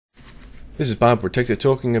This is Bible Protector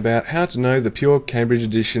talking about how to know the pure Cambridge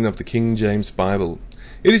edition of the King James Bible.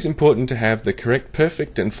 It is important to have the correct,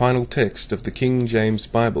 perfect and final text of the King James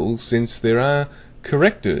Bible, since there are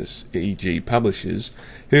correctors, e.g. publishers,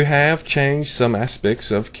 who have changed some aspects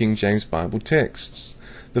of King James Bible texts.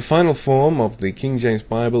 The final form of the King James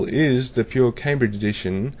Bible is the pure Cambridge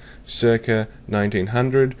edition, circa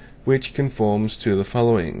 1900, which conforms to the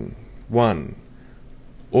following. 1.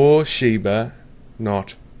 Or Sheba,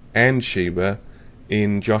 not and Sheba,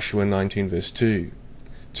 in Joshua 19 verse 2.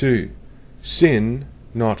 2. Sin,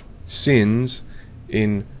 not sins,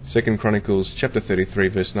 in 2 Chronicles chapter 33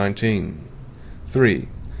 verse 19. 3.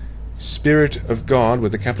 Spirit of God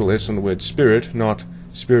with a capital S on the word Spirit, not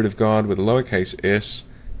Spirit of God with a lowercase s,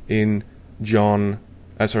 in Job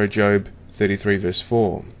 33 verse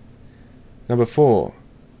 4. Number 4.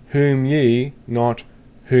 Whom ye, not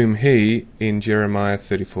whom he, in Jeremiah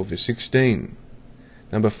 34 verse 16.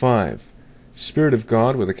 Number 5. Spirit of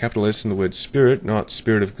God with a capital S in the word Spirit, not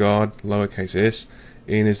Spirit of God, lowercase s,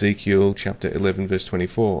 in Ezekiel chapter 11 verse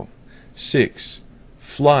 24. 6.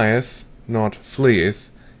 Flieth, not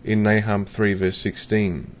fleeth, in Nahum 3 verse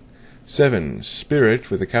 16. 7.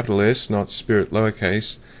 Spirit with a capital S, not Spirit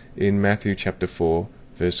lowercase, in Matthew chapter 4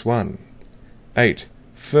 verse 1. 8.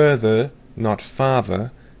 Further, not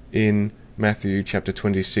Father, in Matthew chapter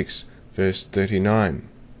 26 verse 39.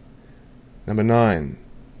 Number 9.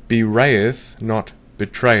 Bewrayeth, not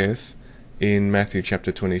betrayeth, in Matthew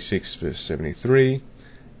chapter 26 verse 73.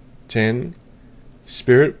 10.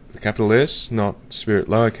 Spirit with a capital S, not Spirit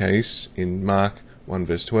lowercase, in Mark 1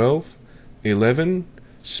 verse 12. 11.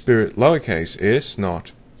 Spirit lowercase s,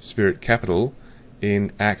 not Spirit capital,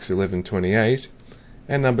 in Acts 11:28.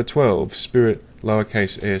 And number 12. Spirit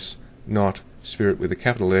lowercase s, not Spirit with a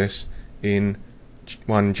capital S, in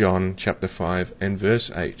 1 John chapter 5 and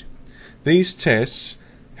verse 8. These tests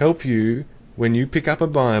help you, when you pick up a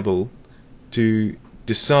Bible, to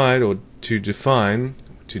decide or to define,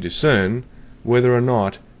 to discern whether or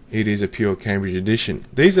not it is a pure Cambridge edition.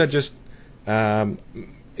 These are just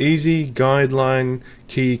easy guideline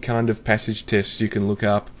key kind of passage tests you can look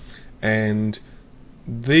up, and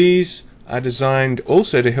these are designed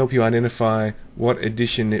also to help you identify what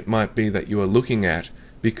edition it might be that you are looking at,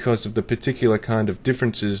 because of the particular kind of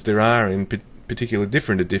differences there are in particular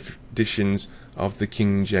different editions of the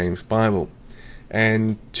King James Bible.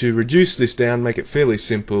 And to reduce this down, make it fairly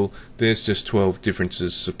simple, there's just 12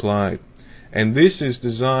 differences supplied. And this is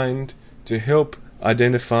designed to help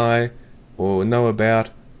identify or know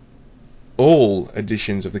about all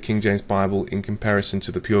editions of the King James Bible in comparison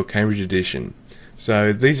to the pure Cambridge edition.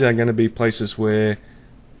 So these are going to be places where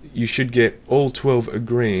you should get all 12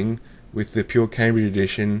 agreeing with the pure Cambridge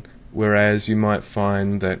edition, whereas you might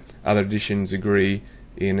find that other editions agree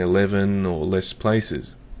in 11 or less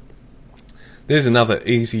places. There's another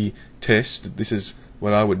easy test. This is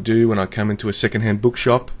what I would do when I come into a second-hand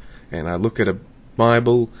bookshop and I look at a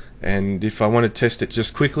Bible, and if I want to test it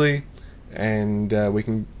just quickly, and we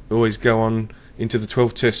can always go on into the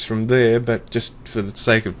 12 tests from there, but just for the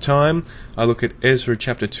sake of time, I look at Ezra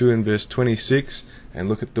chapter 2 and verse 26 and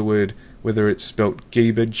look at the word, whether it's spelt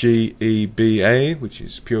Geba, G-E-B-A, which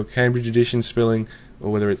is pure Cambridge edition spelling,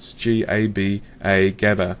 or whether it's G-A-B-A,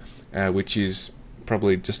 Gaba, which is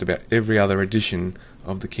probably just about every other edition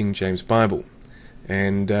of the King James Bible.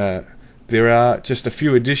 And there are just a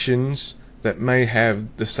few editions that may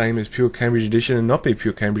have the same as pure Cambridge edition and not be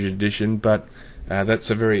pure Cambridge edition, but that's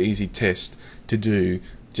a very easy test to do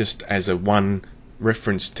just as a one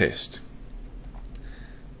reference test.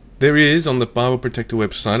 There is on the Bible Protector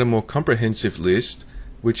website a more comprehensive list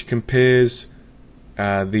which compares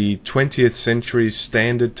the 20th century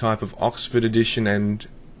standard type of Oxford edition and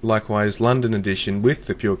likewise London edition with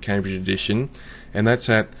the pure Cambridge edition, and that's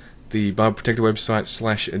at the Bible Protector website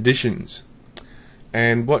 /editions.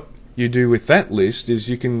 And what you do with that list is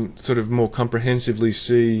you can sort of more comprehensively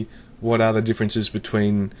see what are the differences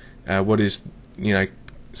between what is,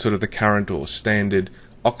 sort of the current or standard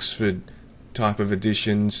Oxford type of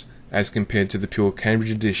editions as compared to the pure Cambridge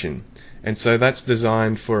edition. And so that's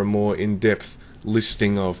designed for a more in-depth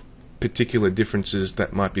listing of particular differences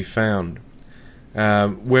that might be found.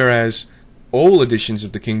 Whereas all editions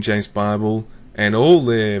of the King James Bible and all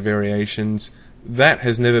their variations, that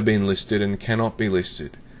has never been listed and cannot be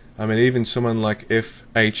listed. I mean, even someone like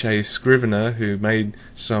F.H.A. Scrivener, who made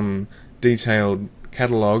some detailed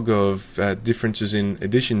catalogue of differences in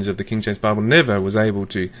editions of the King James Bible, never was able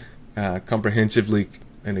to comprehensively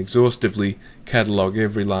and exhaustively catalogue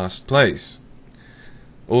every last place.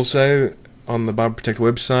 Also, on the Bible Protector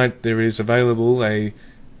website, there is available a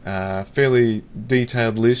fairly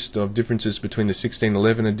detailed list of differences between the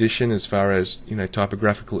 1611 edition as far as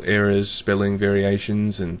typographical errors, spelling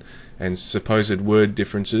variations, and supposed word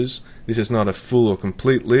differences. This is not a full or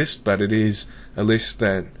complete list, but it is a list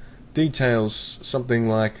that details something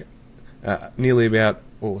like nearly about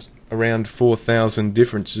or around 4,000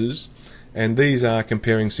 differences, and these are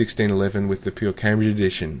comparing 1611 with the pure Cambridge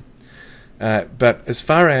edition. But as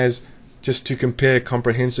far as just to compare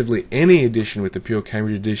comprehensively any edition with the pure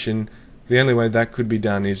Cambridge edition, the only way that could be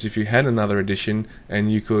done is if you had another edition,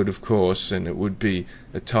 and you could, of course, and it would be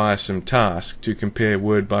a tiresome task to compare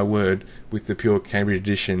word by word with the pure Cambridge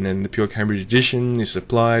edition. And the pure Cambridge edition is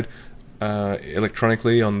supplied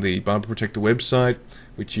electronically on the Bible Protector website,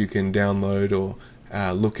 which you can download or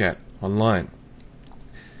look at online.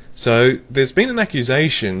 So there's been an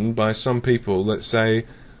accusation by some people that say,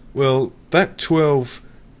 well, that 12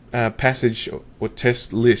 passage or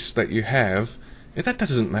test list that you have, that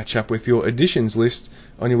doesn't match up with your editions list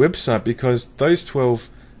on your website, because those 12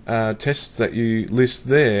 tests that you list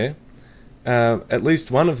there, at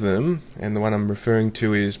least one of them, and the one I'm referring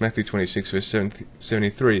to is Matthew 26 verse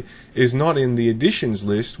 73, is not in the editions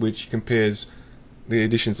list, which compares, the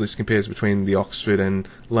editions list compares between the Oxford and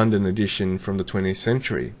London edition from the 20th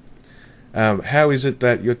century. How is it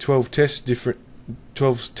that your 12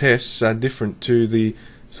 tests are different to the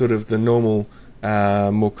sort of the normal,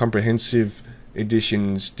 more comprehensive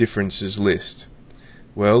editions differences list?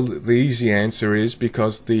 Well, the easy answer is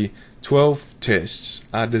because the 12 tests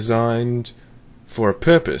are designed for a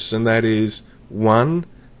purpose, and that is, 1,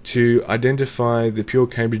 to identify the pure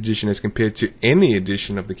Cambridge edition as compared to any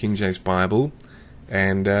edition of the King James Bible,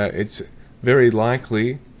 and it's very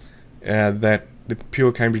likely that the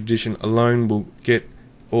pure Cambridge edition alone will get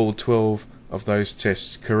all 12 of those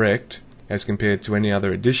tests correct as compared to any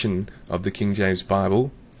other edition of the King James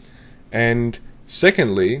Bible. And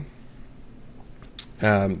secondly,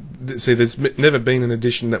 see, there's never been an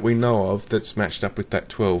edition that we know of that's matched up with that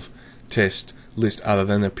 12 test list other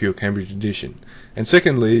than the pure Cambridge edition. And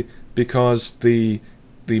secondly, because the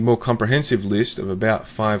more comprehensive list of about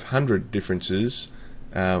 500 differences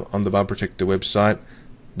on the Bible Protector website,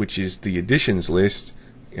 which is the editions list,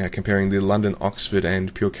 comparing the London, Oxford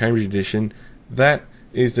and pure Cambridge edition, that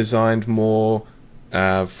is designed more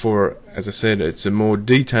for, as I said, it's a more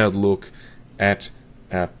detailed look at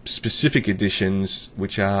specific editions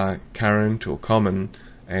which are current or common,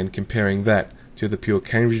 and comparing that to the pure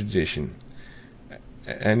Cambridge edition.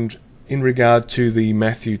 And in regard to the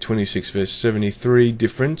Matthew 26 verse 73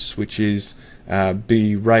 difference, which is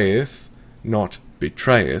bewrayeth, not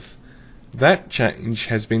betrayeth, that change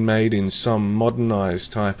has been made in some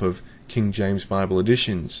modernized type of King James Bible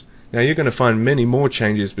editions. Now, you're going to find many more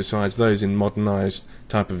changes besides those in modernized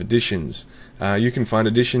type of editions. You can find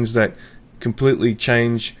editions that completely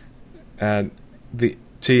change the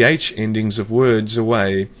th endings of words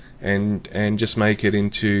away and just make it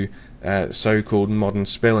into so-called modern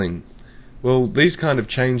spelling. Well, these kind of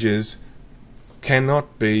changes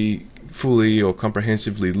cannot be fully or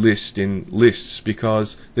comprehensively listed in lists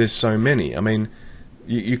because there's so many. I mean,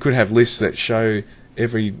 you could have lists that show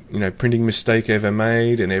every printing mistake ever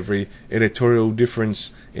made and every editorial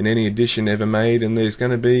difference in any edition ever made, and there's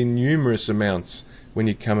going to be numerous amounts when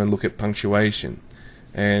you come and look at punctuation,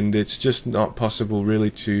 and it's just not possible really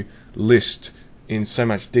to list in so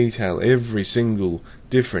much detail every single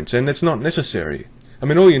difference, and it's not necessary. I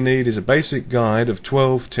mean, all you need is a basic guide of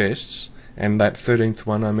 12 tests, and that 13th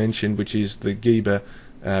one I mentioned, which is the Sheba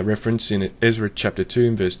reference in Ezra chapter 2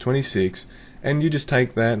 and verse 26, and you just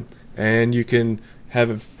take that and you can have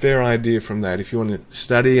a fair idea from that. If you want to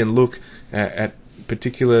study and look at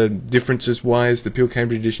particular differences, why is the pure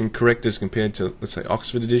Cambridge edition correct as compared to, let's say,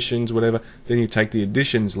 Oxford editions, whatever, then you take the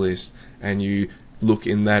editions list and you look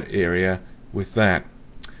in that area with that.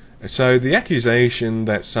 So the accusation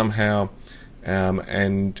that somehow,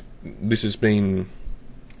 and this has been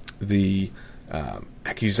the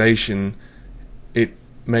accusation, it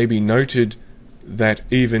may be noted that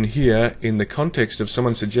even here, in the context of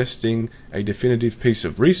someone suggesting a definitive piece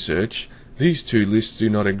of research, these two lists do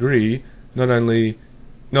not agree.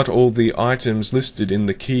 Not all the items listed in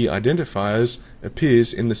the key identifiers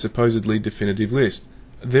appears in the supposedly definitive list.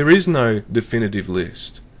 There is no definitive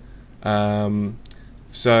list. So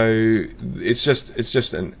it's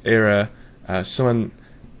just an error. Someone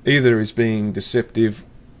either is being deceptive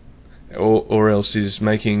or else is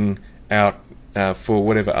making out for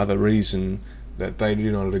whatever other reason that they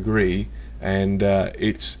do not agree, and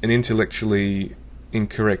it's an intellectually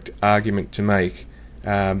incorrect argument to make,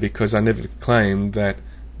 because I never claimed that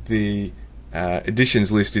the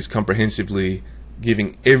editions list is comprehensively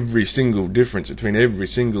giving every single difference between every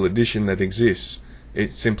single edition that exists.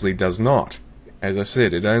 It simply does not. As I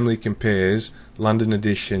said, it only compares London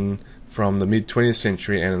edition from the mid-20th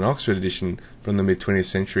century and an Oxford edition from the mid-20th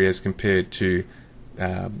century as compared to,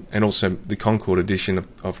 and also the Concord edition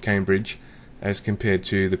of Cambridge as compared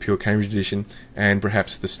to the pure Cambridge edition, and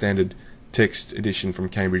perhaps the standard text edition from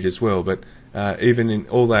Cambridge as well. But even in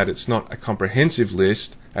all that, it's not a comprehensive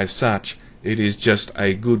list as such. It is just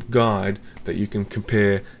a good guide that you can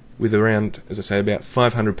compare with around, as I say, about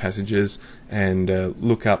 500 passages and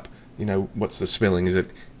look up, what's the spelling? Is it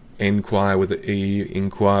enquire with an E,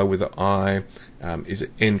 inquire with an I? Is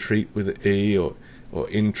it entreat with an E or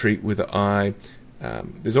entreat with an I?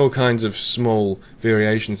 There's all kinds of small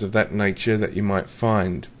variations of that nature that you might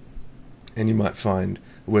find. And you might find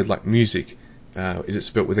a word like music. Is it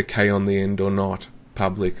spelt with a K on the end or not?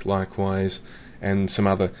 Public, likewise, and some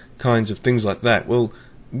other kinds of things like that. Well,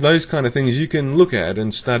 those kind of things you can look at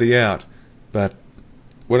and study out, but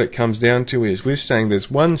what it comes down to is we're saying there's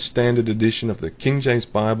one standard edition of the King James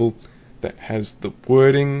Bible that has the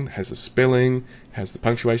wording, has the spelling, has the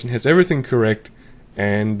punctuation, has everything correct,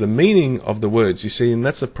 and the meaning of the words, you see, and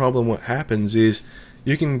that's the problem. What happens is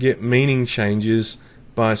you can get meaning changes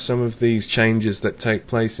by some of these changes that take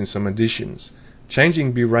place in some editions.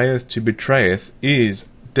 Changing bewrayeth to betrayeth is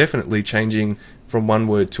definitely changing from one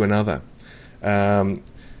word to another.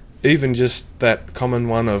 Even just that common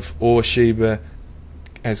one of or Sheba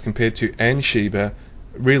as compared to and Sheba,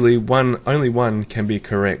 really only one can be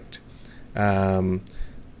correct. Whom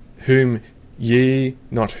ye,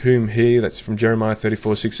 not whom he, that's from Jeremiah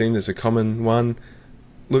 34:16, there's a common one.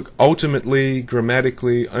 Look, ultimately,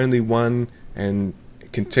 grammatically, only one, and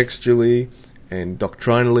contextually and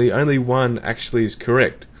doctrinally, only one actually is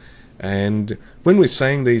correct. And when we're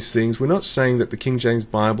saying these things, we're not saying that the King James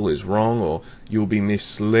Bible is wrong or you'll be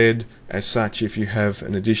misled as such if you have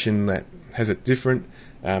an edition that has it different.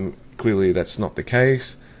 Clearly that's not the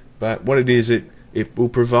case. But what it is, it will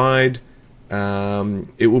provide,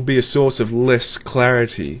 it will be a source of less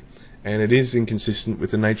clarity, and it is inconsistent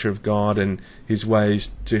with the nature of God and His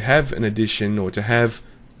ways to have an edition or to have,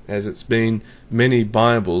 as it's been, many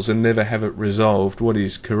Bibles and never have it resolved what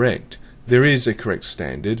is correct. There is a correct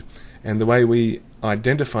standard, and the way we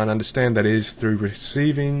identify and understand that is through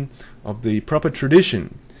receiving of the proper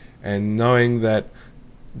tradition and knowing that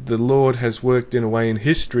the Lord has worked in a way in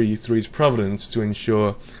history through His providence to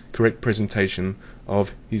ensure correct presentation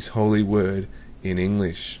of His holy word in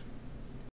English.